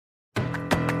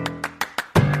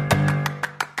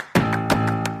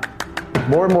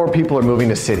More and more people are moving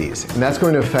to cities, and that's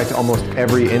going to affect almost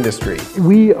every industry.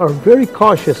 We are very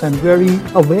cautious and very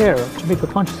aware to make a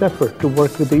conscious effort to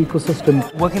work with the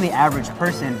ecosystem. What can the average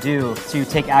person do to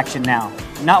take action now?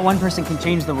 Not one person can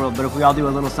change the world, but if we all do a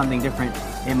little something different,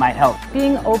 it might help.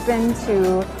 Being open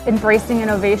to embracing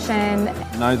innovation.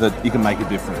 Know that you can make a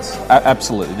difference.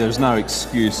 Absolutely. There's no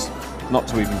excuse not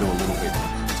to even do a little bit.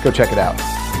 Let's go check it out.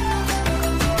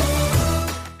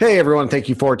 Hey everyone, thank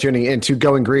you for tuning in to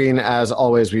Going Green. As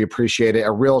always, we appreciate it.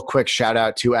 A real quick shout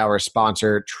out to our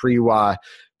sponsor, Triwa.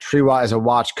 Triwa is a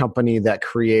watch company that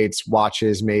creates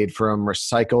watches made from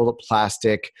recycled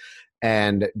plastic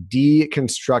and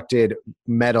deconstructed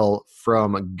metal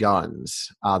from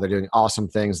guns. They're doing awesome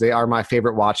things. They are my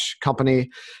favorite watch company.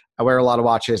 I wear a lot of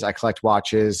watches. I collect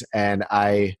watches, and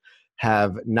I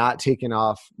have not taken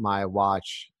off my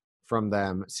watch from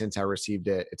them since I received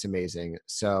it. It's amazing.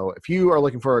 So if you are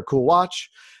looking for a cool watch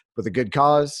with a good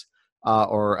cause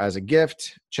or as a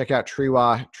gift, check out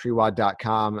Triwa,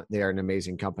 triwa.com. They are an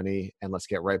amazing company. And let's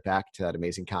get right back to that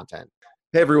amazing content.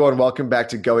 Hey everyone, welcome back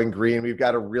to Going Green. We've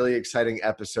got a really exciting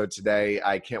episode today.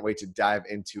 I can't wait to dive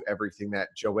into everything that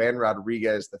Joanne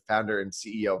Rodriguez, the founder and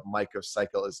CEO of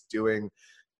Mycology, is doing.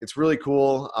 It's really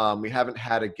cool. We haven't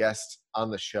had a guest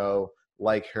on the show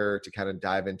like her to kind of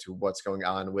dive into what's going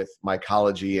on with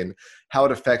mycology and how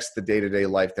it affects the day-to-day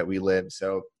life that we live.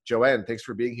 So Joanne, thanks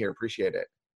for being here. Appreciate it.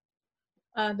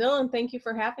 Dylan, thank you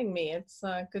for having me. It's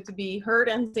good to be heard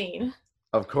and seen.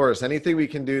 Of course, anything we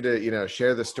can do to,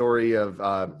 share the story of,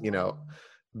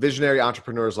 visionary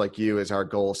entrepreneurs like you is our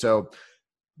goal. So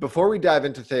before we dive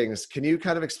into things, can you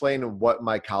kind of explain what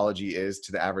mycology is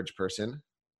to the average person?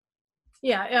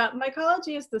 Yeah.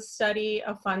 Mycology is the study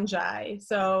of fungi.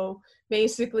 So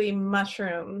basically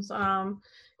mushrooms.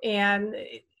 And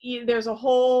there's a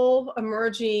whole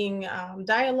emerging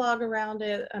dialogue around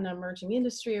it, an emerging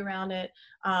industry around it.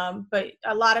 But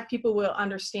a lot of people will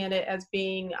understand it as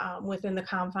being within the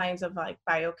confines of like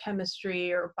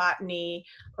biochemistry or botany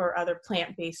or other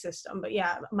plant-based system. But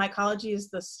yeah, mycology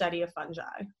is the study of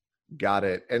fungi. Got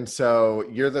it. And so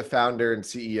you're the founder and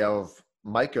CEO of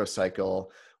Mycology.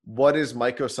 What is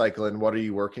Mycology and what are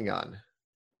you working on?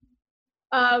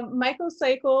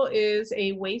 Mycology is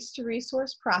a waste to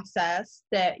resource process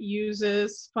that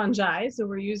uses fungi. So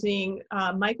we're using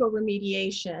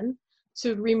mycoremediation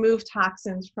to remove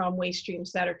toxins from waste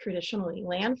streams that are traditionally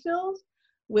landfills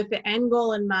with the end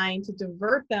goal in mind to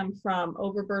divert them from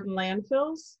overburdened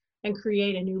landfills and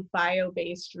create a new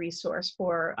bio-based resource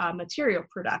for material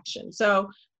production. So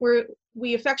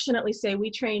we affectionately say we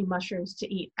train mushrooms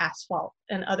to eat asphalt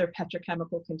and other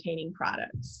petrochemical containing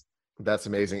products. That's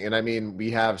amazing. And I mean, we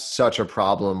have such a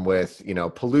problem with,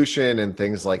 pollution and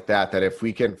things like that, that if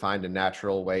we can find a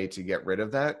natural way to get rid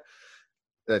of that,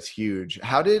 that's huge.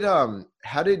 How did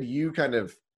you kind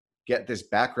of get this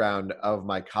background of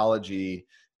mycology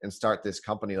and start this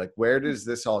company? Like, where does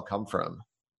this all come from?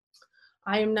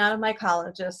 I am not a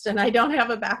mycologist and I don't have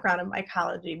a background in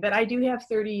mycology, but I do have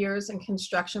 30 years in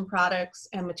construction products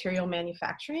and material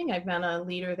manufacturing. I've been a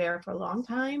leader there for a long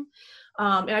time.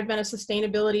 And I've been a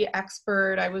sustainability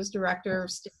expert. I was director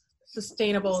of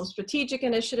sustainable and strategic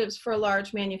initiatives for a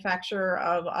large manufacturer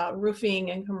of roofing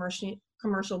and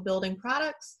commercial building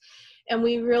products. And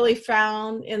we really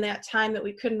found in that time that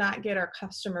we could not get our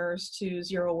customers to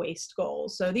zero waste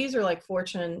goals. So these are like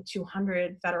Fortune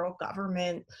 200 federal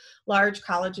government, large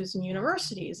colleges and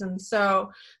universities. And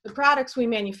so the products we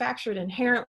manufactured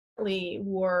inherently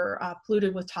were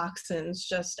polluted with toxins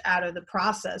just out of the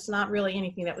process, not really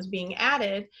anything that was being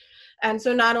added. And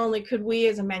so not only could we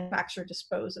as a manufacturer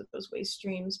dispose of those waste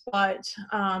streams, but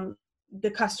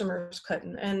the customers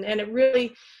couldn't. And it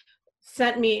really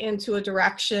sent me into a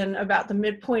direction about the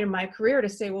midpoint of my career to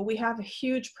say, well, we have a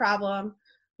huge problem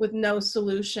with no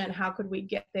solution. How could we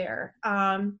get there?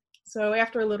 So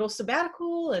after a little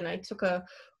sabbatical, and I took a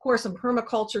course in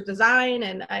permaculture design,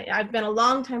 and I've been a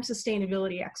longtime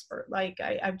sustainability expert. Like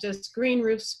I've just green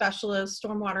roof specialist,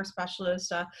 stormwater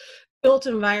specialist, built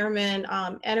environment,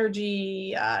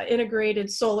 energy, integrated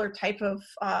solar type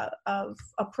of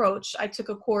approach. I took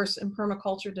a course in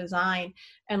permaculture design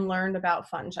and learned about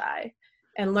fungi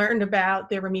and learned about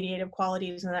their remediative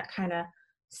qualities, and that kind of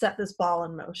set this ball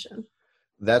in motion.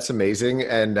 That's amazing.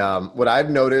 And what I've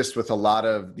noticed with a lot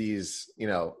of these,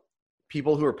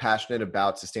 people who are passionate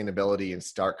about sustainability and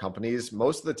start companies,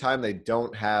 most of the time they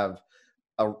don't have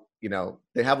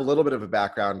they have a little bit of a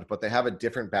background, but they have a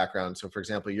different background. So for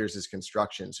example, yours is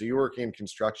construction. So you're working in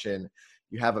construction,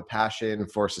 you have a passion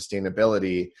for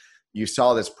sustainability, you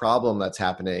saw this problem that's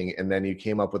happening, and then you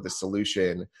came up with a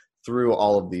solution through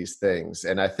all of these things.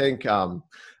 And I think a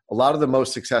lot of the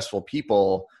most successful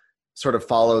people sort of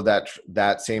follow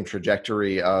that same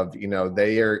trajectory of,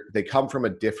 they come from a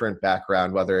different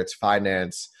background, whether it's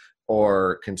finance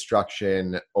or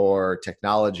construction or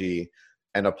technology,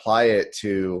 and apply it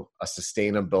to a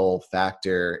sustainable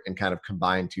factor and kind of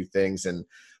combine two things. And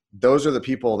those are the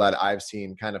people that I've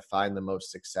seen kind of find the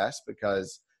most success,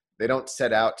 because they don't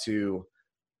set out to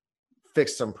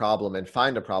fix some problem and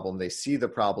find a problem. They see the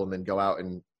problem and go out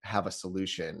and have a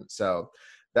solution. So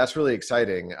that's really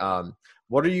exciting.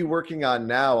 What are you working on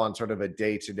now on sort of a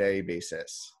day-to-day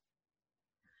basis?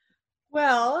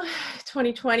 Well,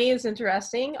 2020 is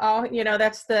interesting.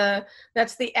 That's the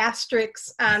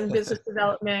asterisk on business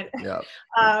development. Yeah.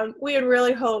 We had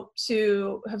really hoped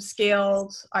to have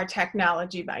scaled our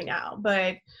technology by now,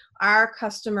 but our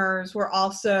customers were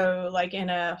also like in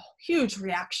a huge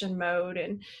reaction mode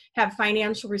and have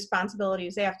financial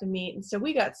responsibilities they have to meet. And so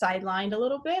we got sidelined a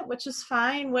little bit, which is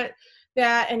fine. What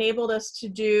that enabled us to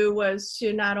do was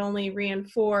to not only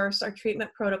reinforce our treatment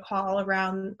protocol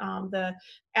around the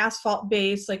asphalt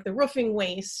base, like the roofing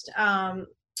waste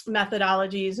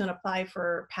methodologies, and apply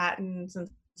for patents and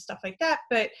stuff like that,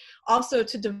 but also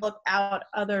to develop out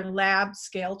other lab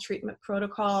scale treatment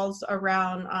protocols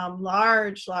around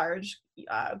large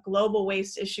global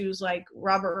waste issues like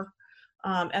rubber,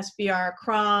 SBR,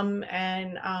 crumb,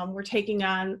 and we're taking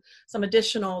on some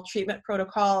additional treatment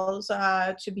protocols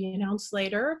to be announced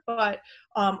later, but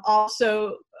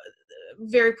also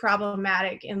very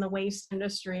problematic in the waste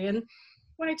industry. And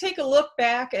when I take a look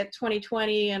back at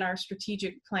 2020 and our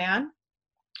strategic plan,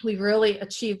 we really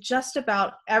achieved just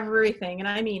about everything, and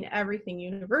I mean everything,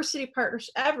 university partners,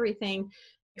 everything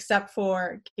except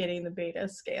for getting the beta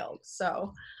scaled.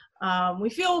 So we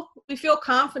feel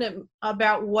confident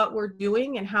about what we're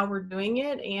doing and how we're doing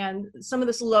it, and some of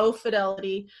this low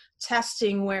fidelity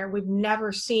testing where we've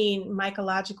never seen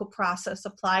mycological process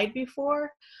applied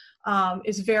before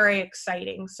is very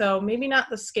exciting. So maybe not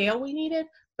the scale we needed,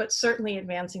 but certainly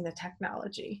advancing the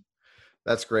technology.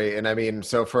 That's great. And I mean,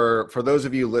 so for those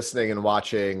of you listening and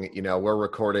watching, we're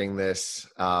recording this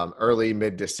early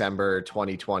mid-December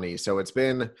 2020. So it's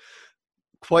been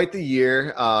quite the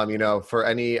year. For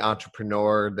any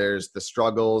entrepreneur, there's the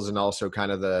struggles and also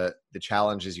kind of the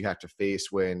challenges you have to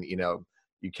face when,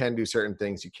 you can do certain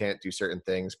things, you can't do certain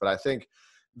things. But I think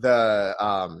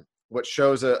what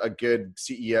shows a good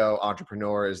CEO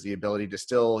entrepreneur is the ability to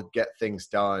still get things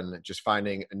done, just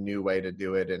finding a new way to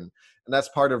do it. And that's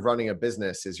part of running a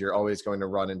business, is you're always going to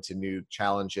run into new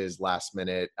challenges last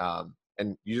minute.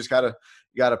 And you just gotta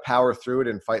power through it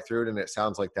and fight through it. And it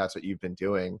sounds like that's what you've been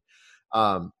doing.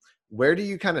 Where do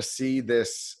you kind of see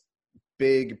this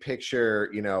big picture,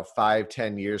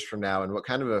 5-10 years from now, and what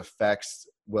kind of effects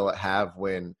will it have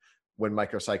when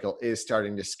Mycocycle is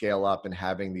starting to scale up and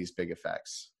having these big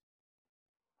effects?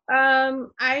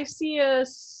 I see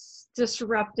us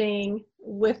disrupting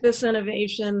with this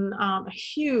innovation a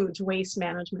huge waste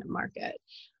management market,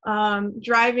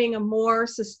 driving a more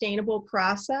sustainable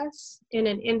process in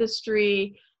an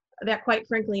industry that quite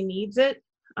frankly needs it.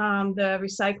 The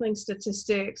recycling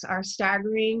statistics are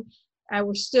staggering.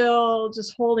 We're still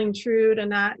just holding true to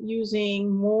not using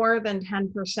more than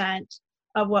 10%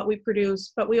 of what we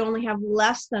produce, but we only have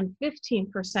less than 15%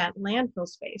 landfill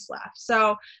space left.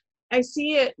 So I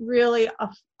see it really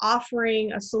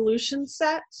offering a solution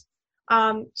set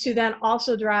to then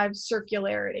also drive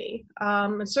circularity.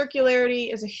 And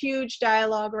circularity is a huge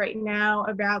dialogue right now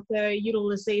about the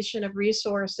utilization of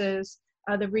resources,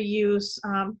 the reuse,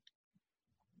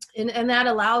 and that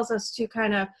allows us to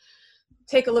kind of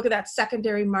take a look at that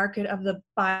secondary market of the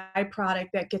byproduct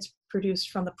that gets produced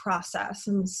from the process.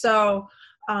 And so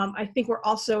I think we're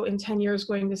also in 10 years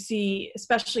going to see,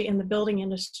 especially in the building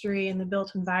industry and the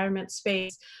built environment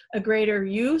space, a greater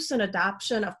use and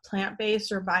adoption of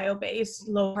plant-based or bio-based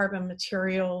low carbon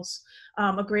materials,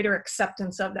 a greater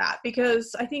acceptance of that.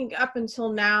 Because I think up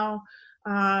until now,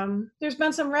 there's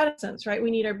been some reticence, right? We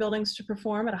need our buildings to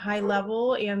perform at a high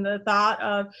level, and the thought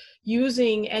of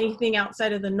using anything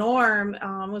outside of the norm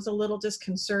was a little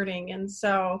disconcerting. And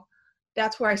so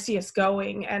that's where I see us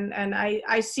going. And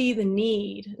I see the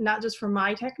need, not just for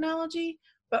my technology,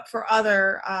 but for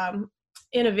other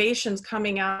innovations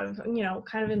coming out of,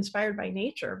 kind of inspired by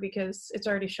nature, because it's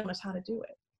already shown us how to do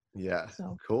it. Yeah.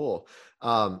 So Cool.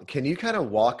 Can you kind of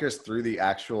walk us through the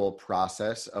actual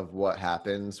process of what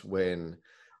happens when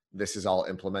this is all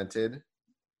implemented?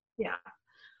 Yeah.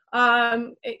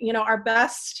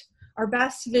 Our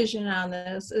best vision on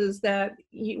this is that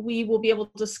we will be able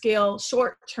to scale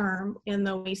short term in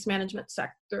the waste management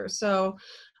sector. So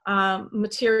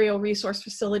material resource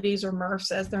facilities, or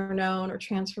MRFs as they're known, or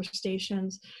transfer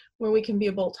stations, where we can be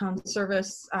a bolt-on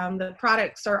service. The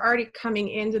products are already coming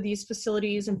into these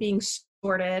facilities and being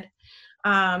sorted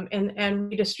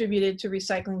and redistributed to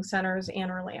recycling centers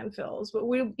and our landfills. But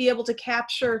we'll be able to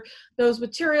capture those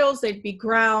materials. They'd be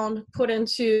ground, put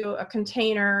into a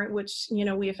container, which, you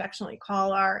know, we affectionately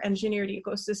call our engineered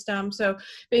ecosystem. So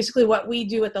basically what we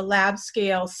do at the lab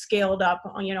scale, scaled up,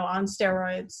 you know, on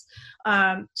steroids,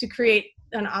 to create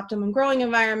an optimum growing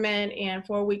environment, and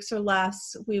 4 weeks or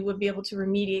less, we would be able to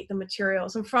remediate the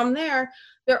materials. And from there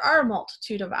are a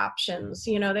multitude of options.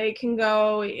 You know, they can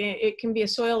go, it can be a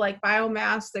soil-like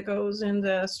biomass that goes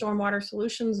into stormwater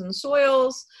solutions and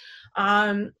soils,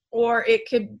 or it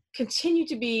could continue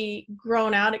to be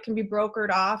grown out. It can be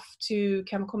brokered off to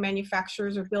chemical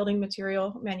manufacturers or building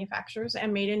material manufacturers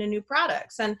and made into new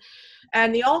products.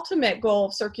 And the ultimate goal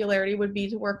of circularity would be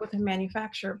to work with a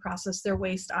manufacturer, process their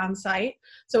waste on site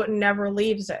so it never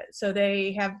leaves it. So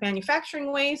they have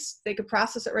manufacturing waste, they could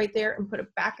process it right there and put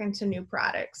it back into new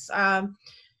products.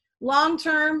 Long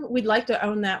term, we'd like to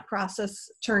own that process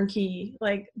turnkey,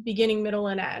 like beginning, middle,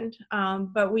 and end.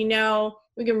 But we know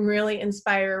we can really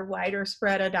inspire wider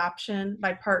spread adoption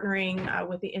by partnering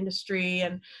with the industry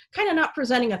and kind of not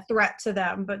presenting a threat to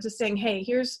them, but just saying, hey,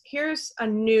 here's a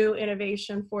new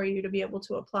innovation for you to be able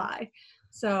to apply.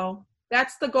 So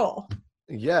that's the goal.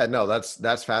 Yeah, no,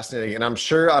 that's fascinating. And I'm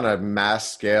sure on a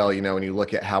mass scale, you know, when you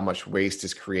look at how much waste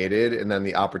is created and then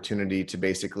the opportunity to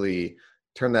basically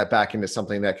turn that back into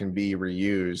something that can be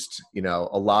reused, you know,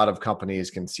 a lot of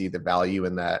companies can see the value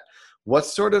in that.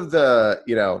 What's sort of the,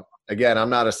 you know, again, I'm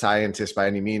not a scientist by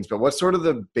any means, but what's sort of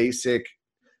the basic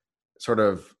sort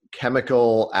of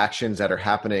chemical actions that are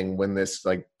happening when this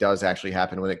like does actually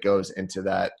happen, when it goes into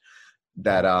that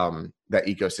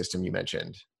ecosystem you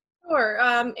mentioned? Sure.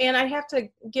 And I have to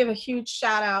give a huge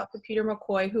shout out to Peter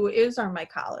McCoy, who is our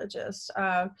mycologist.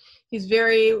 He's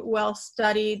very well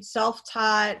studied,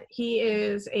 self-taught. He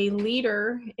is a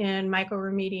leader in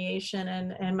mycoremediation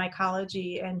and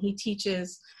mycology, and he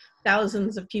teaches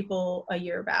thousands of people a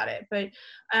year about it. But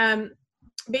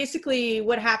basically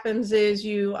what happens is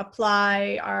you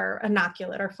apply our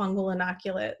inoculate, our fungal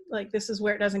inoculate. Like, this is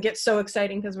where it doesn't get so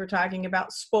exciting because we're talking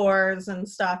about spores and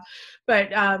stuff.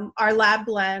 But our lab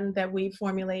blend that we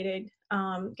formulated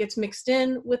gets mixed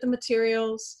in with the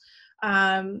materials.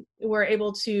 We're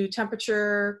able to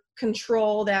temperature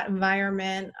control that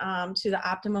environment to the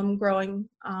optimum growing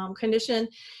condition.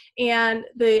 And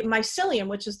the mycelium,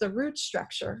 which is the root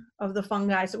structure of the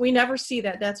fungi, so we never see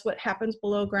that. That's what happens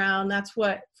below ground. That's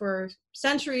what for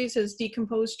centuries has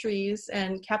decomposed trees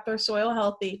and kept our soil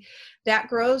healthy. That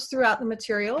grows throughout the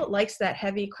material. It likes that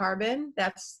heavy carbon.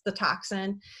 That's the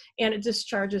toxin. And it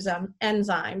discharges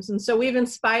enzymes. And so we've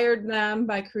inspired them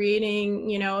by creating,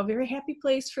 you know, a very happy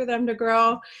place for them to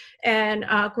grow, and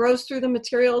grows through the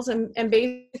materials and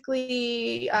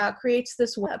basically creates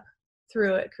this web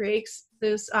through it, creates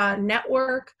this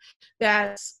network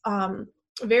that's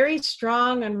very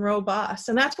strong and robust.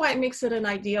 And that's why it makes it an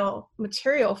ideal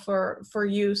material for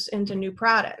use into new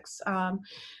products.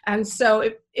 And so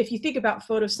if you think about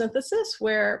photosynthesis,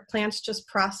 where plants just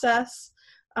process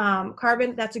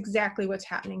carbon, that's exactly what's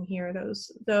happening here.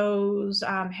 Those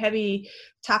heavy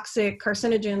toxic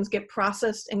carcinogens get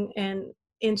processed and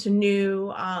into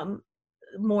new,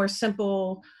 more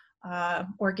simple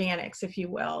organics, if you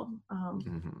will.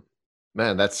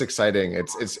 Man, that's exciting.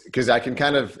 It's because I can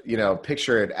kind of, you know,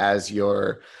 picture it as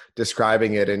you're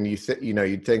describing it, and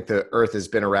you'd think the Earth has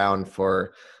been around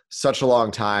for such a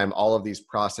long time. All of these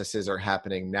processes are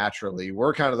happening naturally.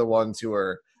 We're kind of the ones who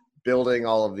are building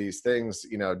all of these things,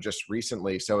 you know, just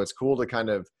recently. So it's cool to kind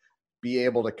of be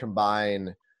able to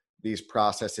combine these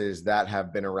processes that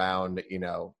have been around, you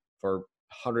know, for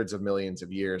hundreds of millions of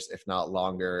years, if not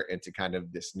longer, into kind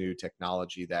of this new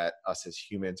technology that us as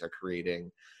humans are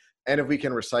creating. And if we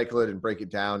can recycle it and break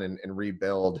it down and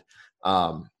rebuild,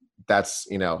 that's,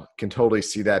 you know, can totally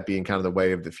see that being kind of the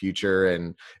way of the future.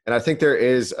 And I think there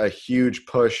is a huge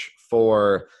push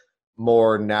for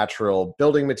more natural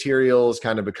building materials,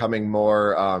 kind of becoming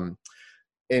more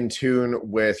in tune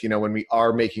with, you know, when we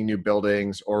are making new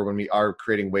buildings or when we are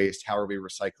creating waste, how are we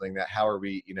recycling that? How are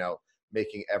we, you know,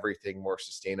 making everything more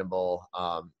sustainable?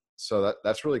 So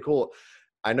that's really cool.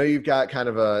 I know you've got kind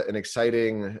of an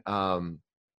exciting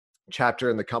chapter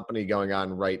in the company going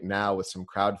on right now with some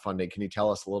crowdfunding. Can you tell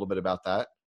us a little bit about that?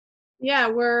 Yeah,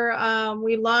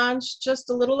 we launched just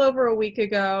a little over a week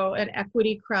ago an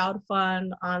equity crowdfund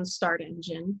on Start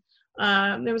Engine.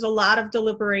 There was a lot of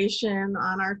deliberation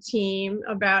on our team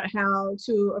about how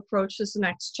to approach this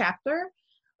next chapter.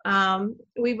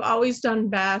 We've always done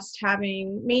best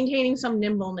maintaining some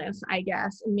nimbleness, I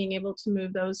guess, and being able to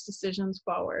move those decisions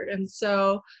forward. And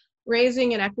so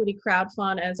raising an equity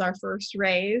crowdfund as our first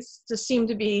raise just seemed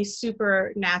to be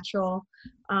super natural.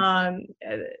 To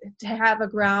have a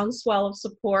groundswell of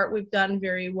support, we've done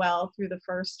very well through the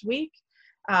first week.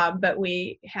 But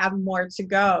we have more to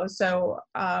go. So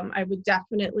I would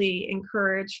definitely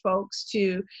encourage folks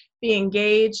to be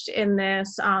engaged in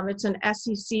this. It's an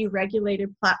SEC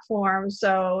regulated platform,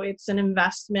 so it's an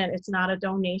investment, it's not a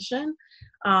donation,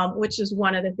 which is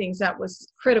one of the things that was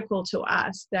critical to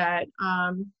us, that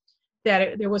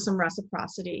there was some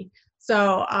reciprocity.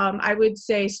 So I would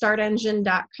say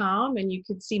startengine.com, and you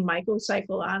could see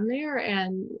Mycocycle on there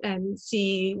and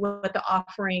see what the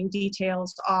offering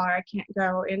details are. I can't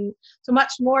go into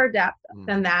much more depth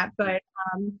than that, but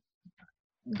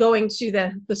going to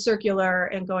the circular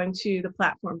and going to the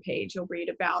platform page, you'll read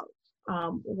about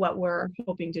what we're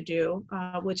hoping to do,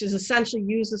 which is essentially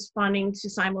use this funding to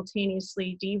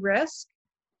simultaneously de-risk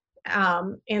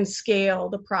and scale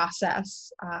the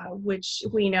process, which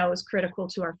we know is critical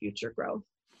to our future growth.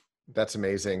 That's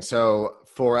amazing. So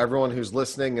for everyone who's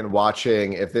listening and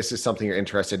watching, if this is something you're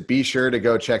interested, be sure to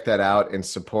go check that out and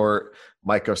support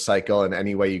Mycocycle in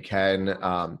any way you can.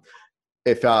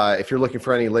 If you're looking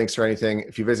for any links or anything,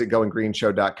 if you visit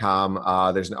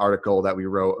goinggreenshow.com, there's an article that we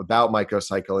wrote about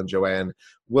Mycocycle, and Joanne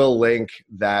will link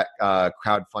that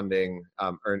crowdfunding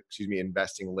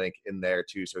investing link in there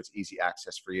too, so it's easy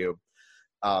access for you.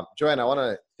 Joanne, I want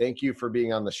to thank you for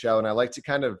being on the show, and I like to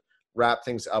kind of wrap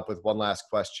things up with one last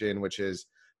question, which is,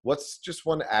 what's just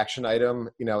one action item,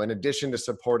 in addition to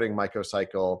supporting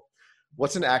Mycocycle,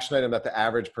 what's an action item that the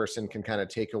average person can kind of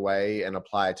take away and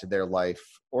apply to their life,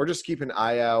 or just keep an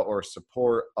eye out or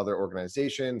support other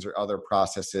organizations or other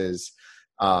processes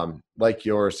like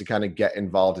yours to kind of get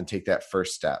involved and take that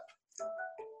first step?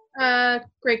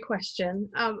 Great question.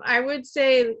 I would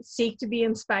say seek to be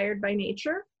inspired by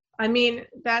nature. I mean,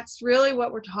 that's really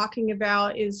what we're talking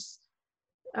about, is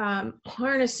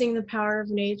harnessing the power of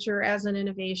nature as an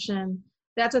innovation.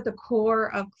 That's at the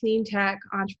core of clean tech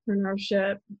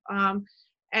entrepreneurship.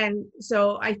 And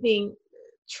so I think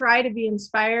try to be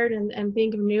inspired and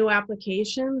think of new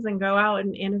applications and go out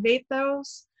and innovate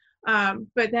those.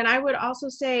 But then I would also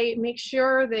say make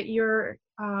sure that you're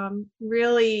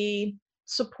really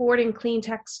supporting clean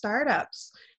tech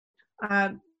startups.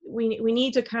 We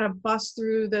need to kind of bust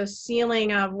through the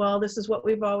ceiling of, well, this is what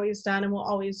we've always done and we'll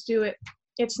always do it.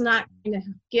 It's not going to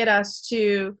get us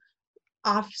to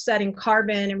offsetting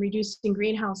carbon and reducing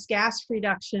greenhouse gas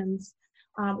reductions.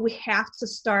 We have to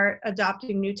start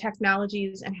adopting new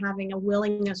technologies and having a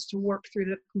willingness to work through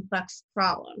the complex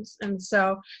problems. And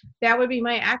so that would be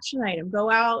my action item.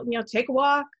 Go out, take a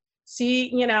walk,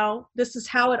 see, this is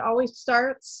how it always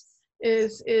starts,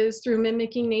 is through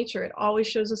mimicking nature. It always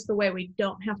shows us the way. We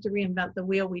don't have to reinvent the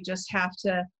wheel. We just have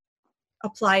to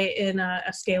apply it in a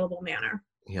scalable manner.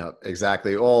 Yeah,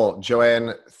 exactly. Well,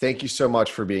 Joanne, thank you so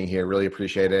much for being here. Really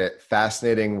appreciate it.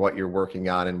 Fascinating what you're working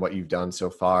on and what you've done so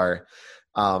far.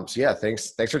 So yeah,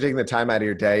 thanks for taking the time out of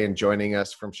your day and joining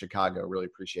us from Chicago. Really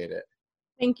appreciate it.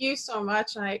 Thank you so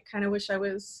much. I kind of wish I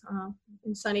was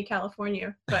in sunny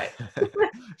California, but,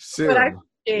 Soon. But I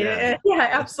appreciate it. Yeah,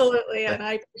 absolutely. And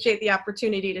I appreciate the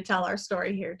opportunity to tell our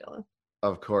story here, Dylan.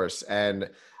 Of course. And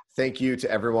thank you to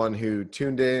everyone who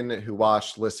tuned in, who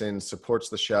watched, listened, supports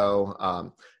the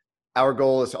show. Our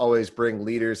goal is to always bring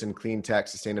leaders in clean tech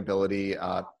sustainability,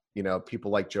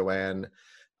 people like Joanne.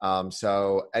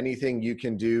 So anything you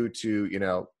can do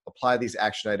to, apply these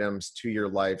action items to your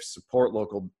life, support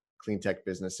local clean tech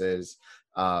businesses.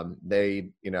 Some of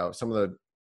the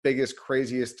biggest,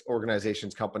 craziest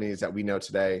organizations, companies that we know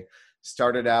today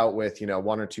started out with,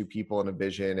 one or two people in a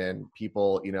vision, and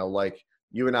people, like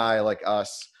you and I, like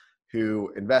us,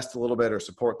 who invest a little bit or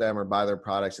support them or buy their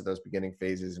products at those beginning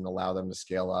phases and allow them to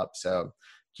scale up. So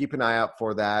keep an eye out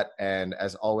for that. And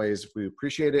as always, we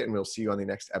appreciate it, and we'll see you on the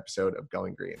next episode of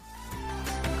Going Green.